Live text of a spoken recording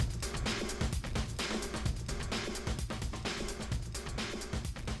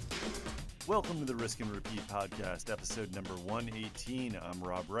Welcome to the Risk and Repeat podcast, episode number 118. I'm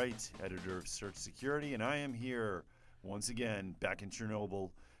Rob Wright, editor of Search Security, and I am here once again back in Chernobyl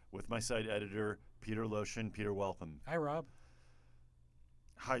with my site editor, Peter Loshin. Peter, welcome. Hi, Rob.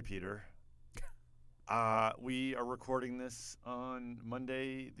 Hi, Peter. We are recording this on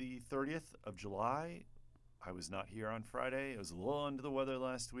Monday, the 30th of July. I was not here on Friday. I was a little under the weather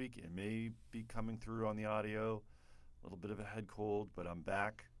last week. It may be coming through on the audio. A little bit of a head cold, but I'm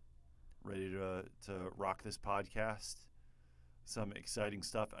back, ready to rock this podcast. Some exciting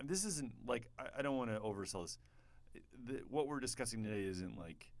stuff. This isn't like, I don't want to oversell this. What we're discussing today isn't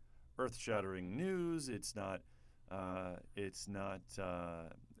like earth-shattering news. It's not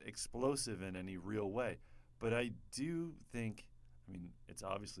explosive in any real way. But I do think, it's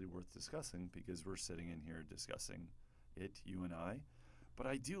obviously worth discussing because we're sitting in here discussing it, you and I. But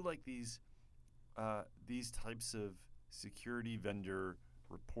I do like these types of security vendor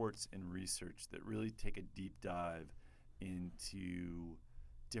reports and research that really take a deep dive into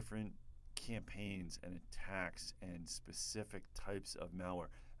different campaigns and attacks and specific types of malware.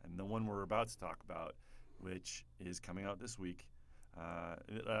 And the one we're about to talk about, which is coming out this week,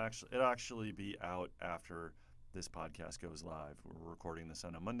 it'll actually be out after this podcast goes live. We're recording this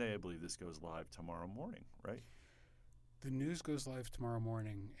on a Monday. I believe this goes live tomorrow morning, right? The news goes live tomorrow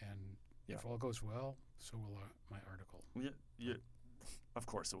morning, and if all goes well, so will my article. Yeah, of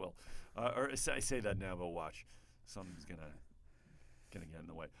course it will. Or I say that now, but watch, something's gonna get in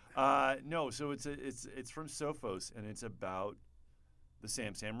the way. No, so it's from Sophos, and it's about the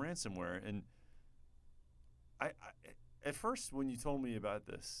SamSam ransomware. And I at first, when you told me about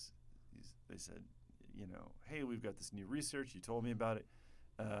this, they said, hey, we've got this new research. You told me about it.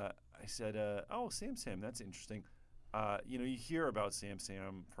 I said, oh, SamSam, that's interesting. You hear about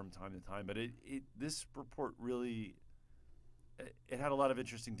SamSam from time to time, but this report really, it had a lot of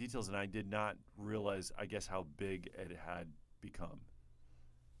interesting details, and I did not realize, I guess, how big it had become.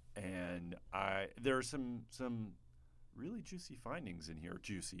 And there are some really juicy findings in here.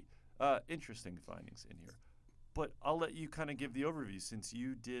 Interesting findings in here. But I'll let you kind of give the overview since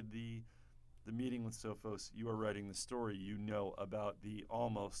you did the meeting with Sophos. You are writing the story. You know about the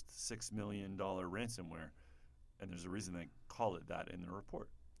almost $6 million ransomware. And there's a reason they call it that in the report.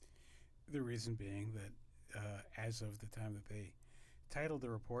 The reason being that as of the time that they titled the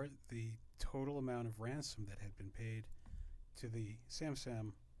report, the total amount of ransom that had been paid to the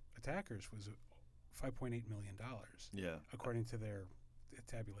SamSam attackers was $5.8 million. Yeah. According to their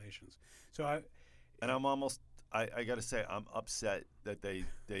tabulations. I got to say, I'm upset that they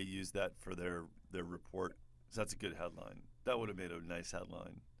used that for their report. So that's a good headline. That would have made a nice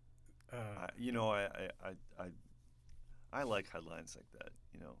headline. I like headlines like that,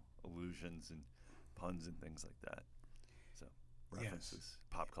 allusions and puns and things like that. So references, yes.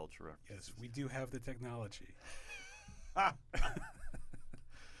 Pop culture references. Yes, we do have the technology.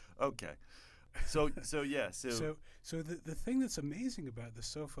 Okay. So the thing that's amazing about the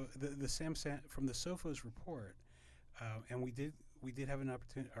SamSam from the Sophos report, and we did have an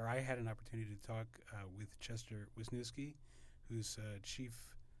opportunity, or I had an opportunity to talk with Chester Wisniewski, who's chief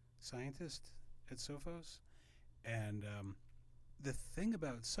scientist at Sophos, and the thing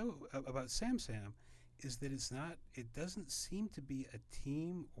about SamSam is that it doesn't seem to be a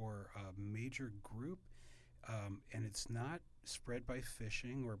team or a major group, and it's not spread by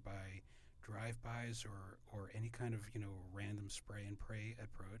phishing or by drive-bys or any kind of random spray and pray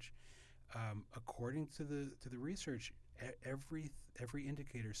approach. According to the research, every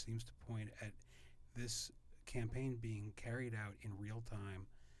indicator seems to point at this campaign being carried out in real time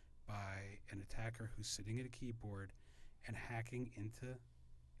by an attacker who's sitting at a keyboard and hacking into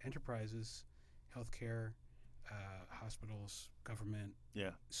enterprises, healthcare, hospitals, government,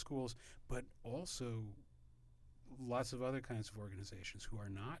 schools, but also lots of other kinds of organizations who are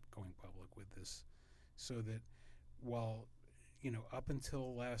not going public with this. So that while, up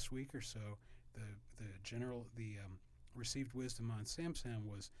until last week or so, the received wisdom on SamSam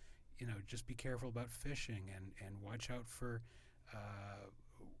was, just be careful about phishing and watch out for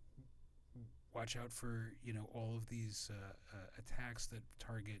all of these attacks that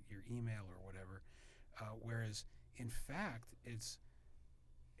target your email or whatever. Whereas in fact it's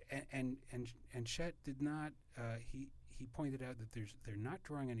and Chet did not. He pointed out that they're not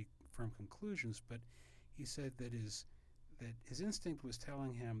drawing any firm conclusions, but he said that his instinct was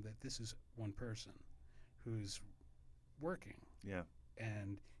telling him that this is one person who's working,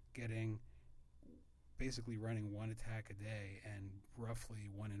 and basically running one attack a day, and roughly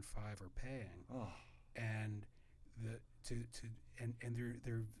 1 in 5 are paying, and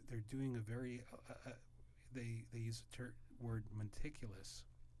they're doing a very they use the word meticulous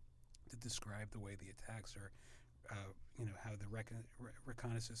that describe the way the attacks are, how the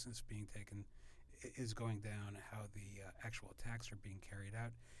reconnaissance is being taken is going down, how the actual attacks are being carried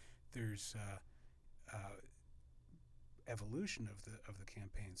out. There's evolution of the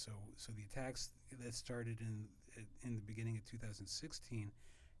campaign. So the attacks that started in the beginning of 2016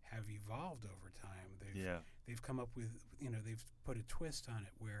 have evolved over time. They've come up with, they've put a twist on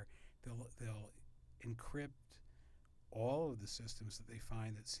it where they'll encrypt all of the systems that they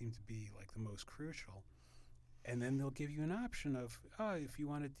find that seem to be like the most crucial, and then they'll give you an option of, if you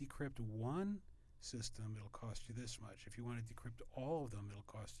want to decrypt one system, it'll cost you this much. If you want to decrypt all of them, it'll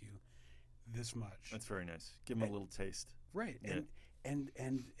cost you this much. That's very nice. Give them a little taste. Right. Yeah.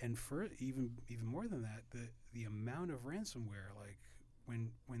 And for even more than that, the amount of ransomware, like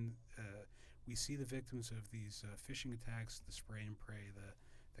when we see the victims of these phishing attacks, the spray and pray, the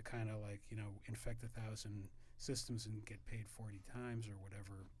kind of like, infect 1,000 systems and get paid 40 times or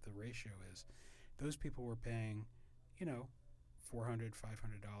whatever the ratio is. Those people were paying, $400, $500,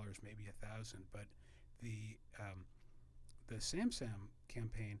 maybe $1,000. But the SamSam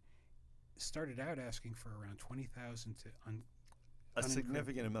campaign started out asking for around $20,000 to a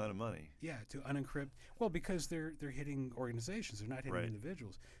significant amount of money. Yeah, to unencrypt. Well, because they're hitting organizations, they're not hitting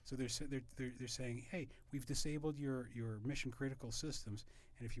individuals. So they're saying, hey, we've disabled your mission critical systems,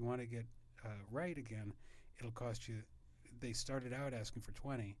 and if you want to get right again, it'll cost you. They started out asking for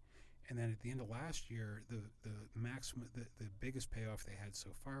 20, and then at the end of last year, the maximum, the biggest payoff they had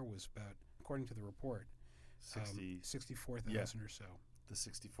so far was about, according to the report, $64,000 or so. The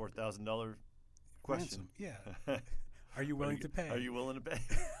 $64,000 question. Ransom, yeah. Are you willing to pay? Are you willing to pay?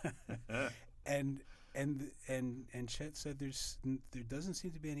 And Chet said there doesn't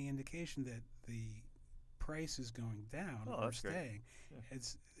seem to be any indication that the price is going down or staying. Yeah.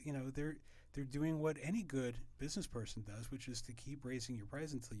 It's they're doing what any good business person does, which is to keep raising your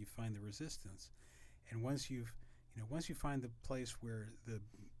price until you find the resistance. And once you find the place where the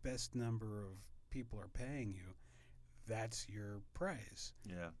best number of people are paying you, that's your price.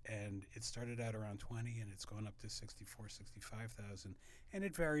 Yeah. And it started out around 20, and it's gone up to 65,000, and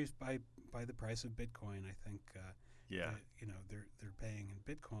it varies by the price of Bitcoin. I think. They're paying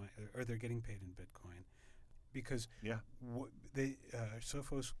in Bitcoin, or they're getting paid in Bitcoin, because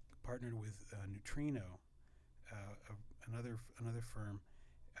Sophos partnered with Neutrino, another firm,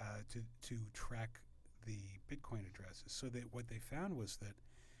 to track the Bitcoin addresses. So what they found was that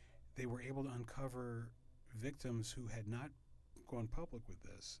they were able to uncover victims who had not gone public with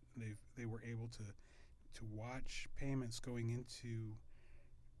this. They were able to watch payments going into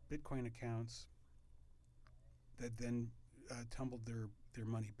Bitcoin accounts that then tumbled their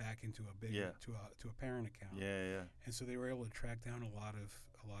money back into to a parent account. Yeah. And so they were able to track down a lot of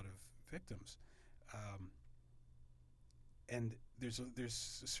victims. And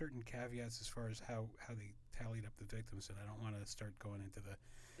there's certain caveats as far as how they tallied up the victims, and I don't want to start going into the.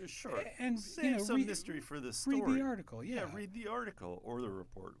 Sure. And save some mystery for the story. Read the article. Yeah. Read the article or the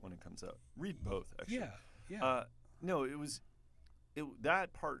report when it comes out. Read both, actually. Yeah. No,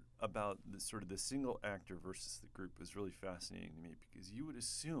 that part about the single actor versus the group was really fascinating to me, because you would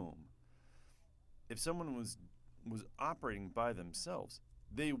assume if someone was operating by themselves,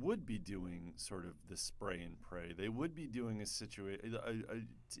 they would be doing sort of the spray and pray. They would be doing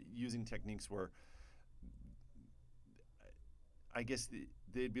using techniques where I guess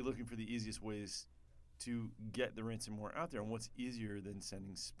they'd be looking for the easiest ways to get the ransomware out there. And what's easier than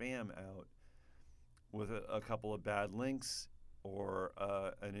sending spam out with a couple of bad links or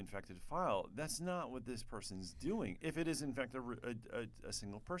an infected file? That's not what this person's doing. If it is, in fact, a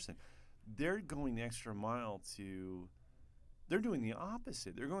single person, they're going the extra mile to. They're doing the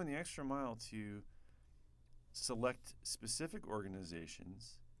opposite. They're going the extra mile to select specific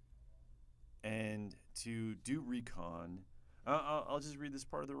organizations and to do recon. I'll just read this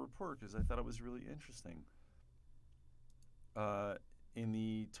part of the report because I thought it was really interesting. In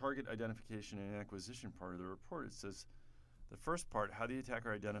the target identification and acquisition part of the report, it says, the first part, how the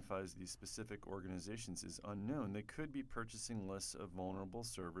attacker identifies these specific organizations, is unknown. They could be purchasing lists of vulnerable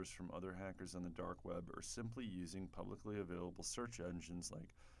servers from other hackers on the dark web, or simply using publicly available search engines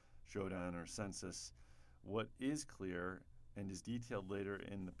like Shodan or Census. What is clear, and is detailed later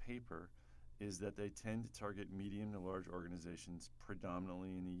in the paper, is that they tend to target medium to large organizations,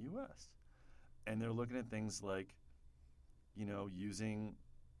 predominantly in the U.S. And they're looking at things like, using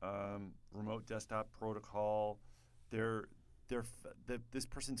remote desktop protocol. This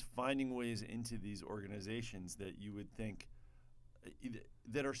person's finding ways into these organizations that you would think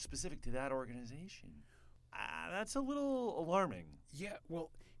that are specific to that organization. That's a little alarming. Yeah, well,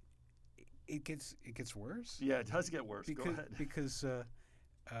 it gets worse. Yeah, it does get worse. Go ahead. Because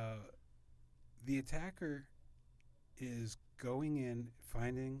The attacker is going in,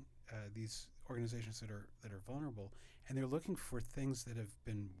 finding these organizations that are vulnerable, and they're looking for things that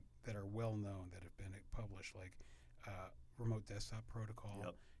are well known, that have been published, like remote desktop protocol.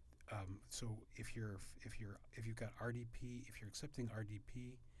 Yep. So if you've got RDP, if you're accepting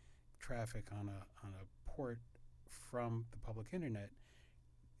RDP traffic on a port from the public internet,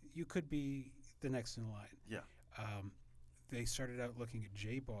 you could be the next in line. Yeah. They started out looking at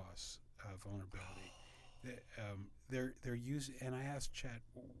JBoss vulnerability. They're using, and I asked Chat,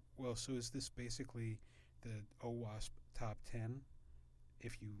 well, so is this basically the OWASP top 10?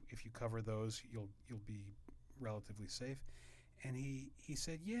 If you cover those, you'll be relatively safe. And he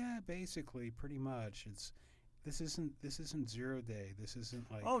said, yeah, basically, pretty much. This isn't 0 day. This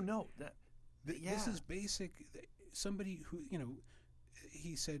isn't like, Oh no, this is basic. Somebody who,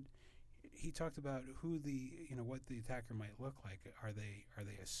 he said, he talked about what the attacker might look like. Are they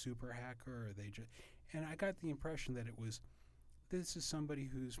a super hacker? Or are they just? And I got the impression that this is somebody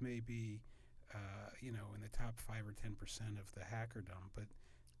who's maybe, in the top 5 or 10% of the hackerdom. But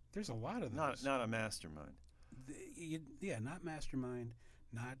there's a lot of those. not a mastermind. Not mastermind,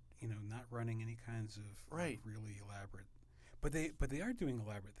 not running any kinds of Right. really elaborate. But they are doing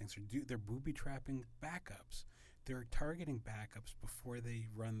elaborate things. They're booby trapping backups. They're targeting backups before they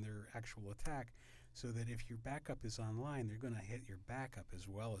run their actual attack, so that if your backup is online, they're going to hit your backup as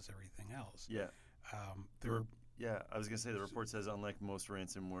well as everything else. Yeah. They're I was going to say, the report says, unlike most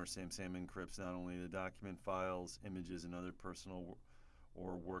ransomware, SamSam encrypts not only the document files, images, and other personal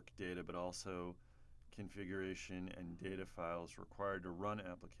or work data, but also configuration and data files required to run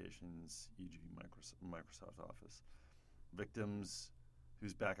applications, e.g. Microsoft Office. Victims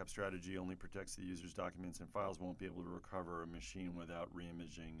whose backup strategy only protects the user's documents and files won't be able to recover a machine without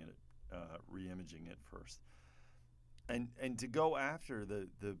re-imaging it first. And to go after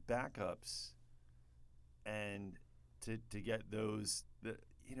the backups and to get those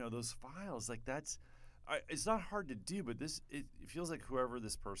those files, like it's not hard to do, but it feels like whoever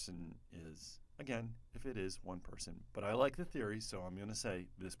this person is, again, if it is one person, but I like the theory, so I'm going to say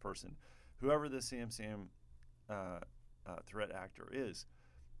this person, whoever the SamSam threat actor is,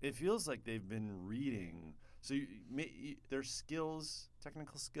 it feels like they've been reading. So their skills,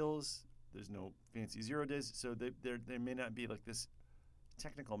 technical skills, there's no fancy 0 days, so they may not be like this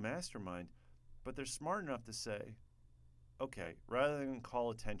technical mastermind, but they're smart enough to say, okay, rather than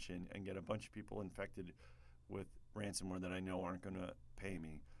call attention and get a bunch of people infected with ransomware that I know aren't going to pay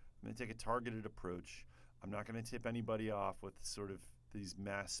me, I'm going to take a targeted approach. I'm not going to tip anybody off with sort of these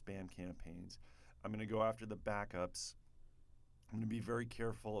mass spam campaigns. I'm going to go after the backups. I'm going to be very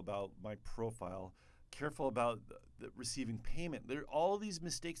careful about my profile, careful about the receiving payment. There are all these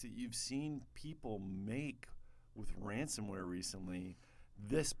mistakes that you've seen people make with ransomware recently.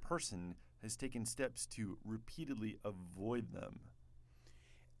 This person has taken steps to repeatedly avoid them.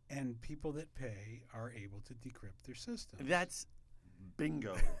 And people that pay are able to decrypt their systems. That's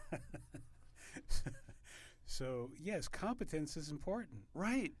bingo. So, yes, competence is important.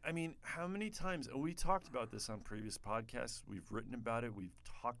 Right. I mean, how many times, and we talked about this on previous podcasts, we've written about it, we've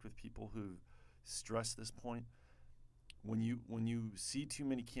talked with people who stress this point. When you see too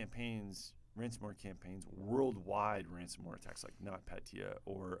many campaigns, ransomware campaigns, worldwide ransomware attacks like NotPetya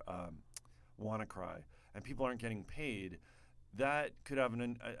or WannaCry, and people aren't getting paid, that could have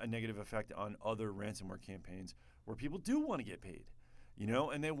a negative effect on other ransomware campaigns where people do want to get paid,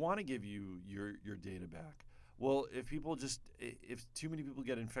 and they want to give you your data back. Well, if too many people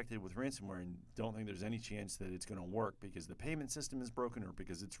get infected with ransomware and don't think there's any chance that it's going to work because the payment system is broken or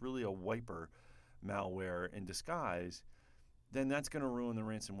because it's really a wiper malware in disguise, then that's going to ruin the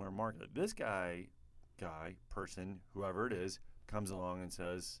ransomware market. This person, whoever it is, comes along and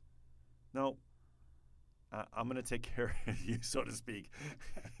says, no, I'm going to take care of you, so to speak.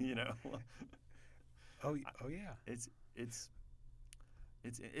 Oh yeah. It's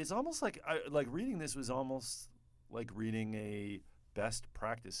almost like reading this was almost like reading a best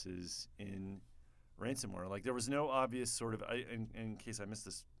practices in ransomware. Like there was no obvious sort of, in case I missed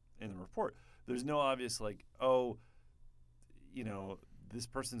this in the report, there's no obvious this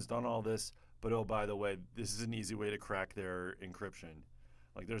person's done all this, but oh, by the way, this is an easy way to crack their encryption.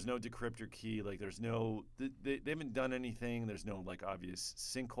 Like there's no decryptor key. Like there's no, they haven't done anything. There's no obvious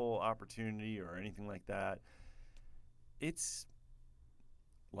sinkhole opportunity or anything like that. It's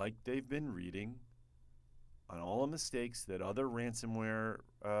like they've been reading on all the mistakes that other ransomware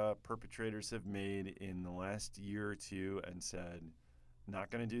perpetrators have made in the last year or two and said, not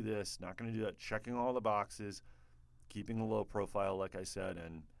going to do this, not going to do that, checking all the boxes, keeping a low profile, like I said,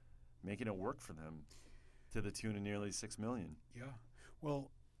 and making it work for them to the tune of nearly $6 million. Yeah.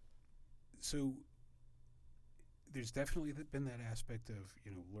 Well, so there's definitely been that aspect of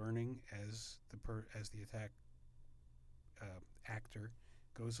learning as the attack actor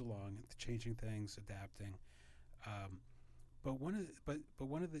goes along, changing things, adapting. But one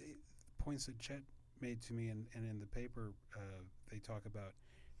of the points that Chet made to me, and in the paper they talk about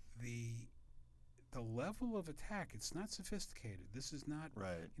the level of attack. It's not sophisticated. This is not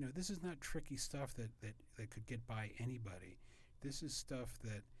Right. this is not tricky stuff that could get by anybody. This is stuff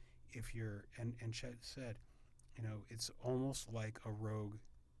that if you're and Chet said, it's almost like a rogue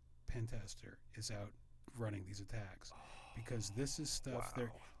pen tester is out running these attacks, because this is stuff Wow.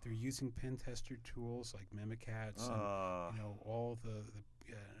 they're using pen tester tools like Mimikatz and all the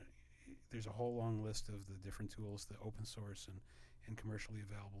there's a whole long list of the different tools, the open source and commercially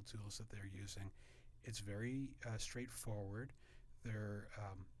available tools that they're using. It's very straightforward. They're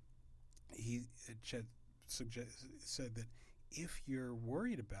Chet said that if you're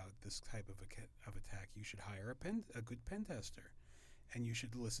worried about this type of attack, you should hire a good pen tester, and you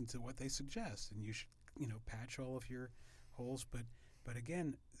should listen to what they suggest, and you should patch all of your holes. But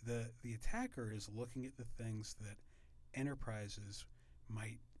again, the attacker is looking at the things that enterprises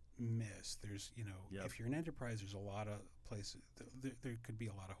might miss. There's Yep. if you're an enterprise, there's a lot of places there could be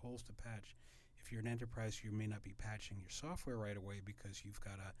a lot of holes to patch. If you're an enterprise, you may not be patching your software right away because you've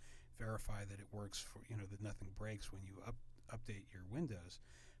got to verify that it works for that nothing breaks when you update your Windows.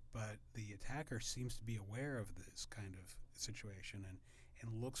 But the attacker seems to be aware of this kind of situation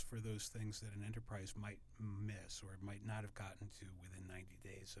and looks for those things that an enterprise might miss or might not have gotten to within 90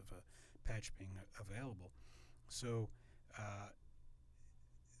 days of a patch being available. So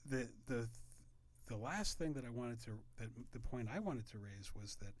the last thing that the point I wanted to raise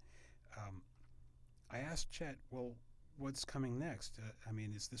was that I asked Chet, well, what's coming next?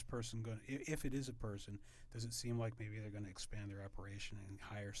 Is this person going to, if it is a person, does it seem like maybe they're going to expand their operation and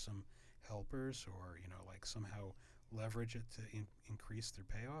hire some helpers or, like somehow leverage it to increase their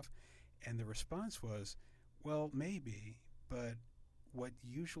payoff? And the response was, well, maybe, but what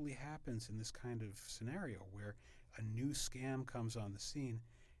usually happens in this kind of scenario where a new scam comes on the scene,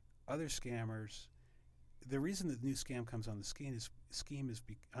 other scammers, the reason that the new scam comes on the scene is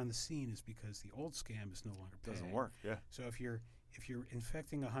because the old scam is no longer paying. Doesn't work. Yeah. So if you're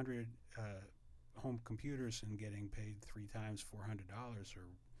infecting 100 home computers and getting paid 3 times $400 or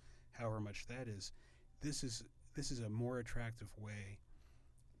however much that is, this is a more attractive way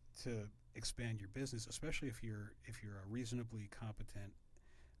to expand your business, especially if you're a reasonably competent,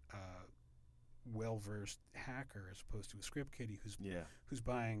 well-versed hacker as opposed to a script kiddie who's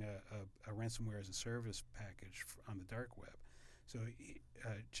buying a ransomware as a service package on the dark web. So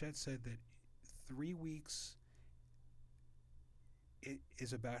Chet said that 3 weeks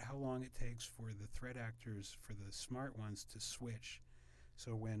is about how long it takes for the threat actors, for the smart ones, to switch.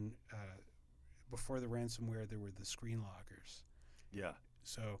 So when before the ransomware, there were the screen lockers. Yeah.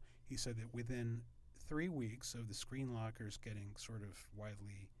 So he said that within 3 weeks of the screen lockers getting sort of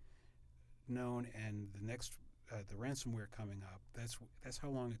widely known and the next the ransomware coming up, that's how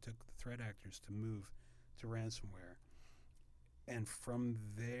long it took the threat actors to move to ransomware. And from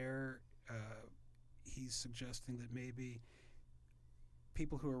there, he's suggesting that maybe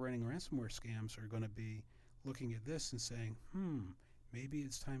people who are running ransomware scams are going to be looking at this and saying, maybe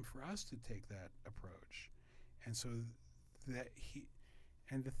it's time for us to take that approach. And so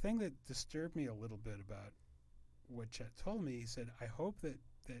and the thing that disturbed me a little bit about what Chet told me, he said, I hope that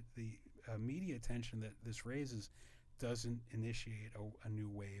the media attention that this raises doesn't initiate a new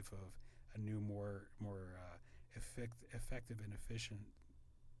wave of a new more effective and efficient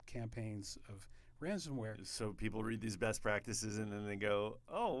campaigns of ransomware. So people read these best practices and then they go,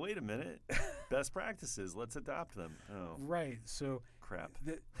 "Oh, wait a minute, best practices. Let's adopt them." Oh, right. So crap.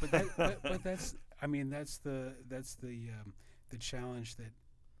 But that's the challenge that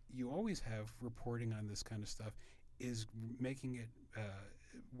you always have reporting on this kind of stuff is making it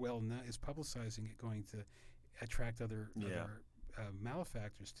is publicizing it going to attract other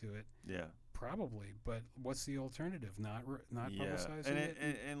malefactors to it. Yeah. Probably, but what's the alternative? Not publicizing it?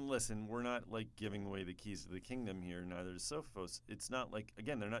 And listen, we're not like giving away the keys to the kingdom here. Neither is Sophos. It's not like,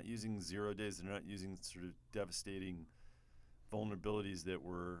 again, they're not using 0 days. They're not using sort of devastating vulnerabilities that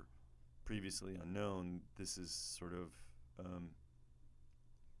were previously unknown. This is sort of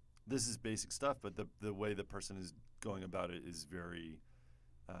this is basic stuff, but the way the person is going about it is very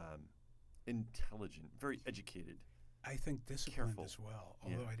intelligent, very educated. I think disciplined careful. As well.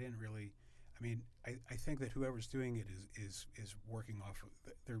 Although I didn't really. I think that whoever's doing it is working off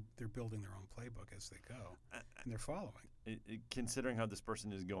of they're building their own playbook as they go, and they're following. Considering how this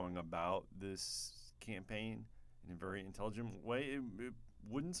person is going about this campaign, in a very intelligent way. It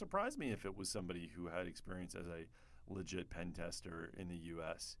wouldn't surprise me if it was somebody who had experience as a legit pen tester in the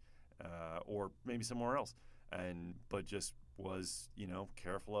U.S. Or maybe somewhere else, but just was,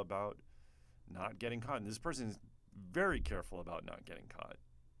 careful about not getting caught. And this person is very careful about not getting caught.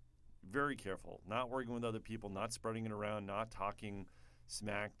 Very careful, not working with other people, not spreading it around, not talking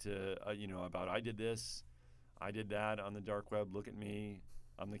smack to, about I did this, I did that on the dark web. Look at me.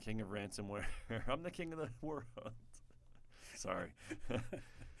 I'm the king of ransomware. I'm the king of the world. Sorry.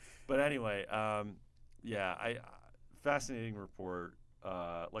 But anyway, fascinating report.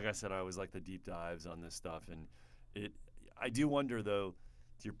 Like I said, I always like the deep dives on this stuff. And I do wonder, though,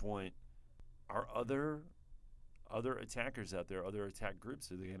 to your point, are other attackers out there, other attack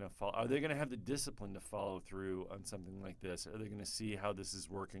groups, are they going to have the discipline to follow through on something like this? Are they going to see how this is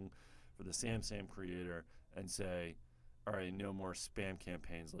working for the SamSam creator and say, all right, no more spam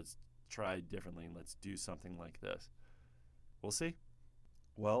campaigns. Let's try differently and let's do something like this. We'll see.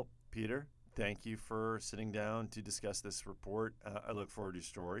 Well, Peter, thank you for sitting down to discuss this report. I look forward to your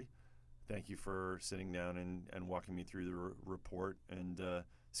story. Thank you for sitting down and walking me through the report and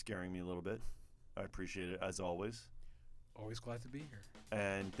scaring me a little bit. I appreciate it, as always. Always glad to be here.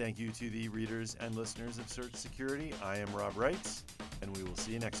 And thank you to the readers and listeners of Search Security. I am Rob Reitz, and we will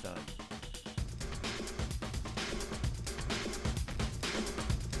see you next time.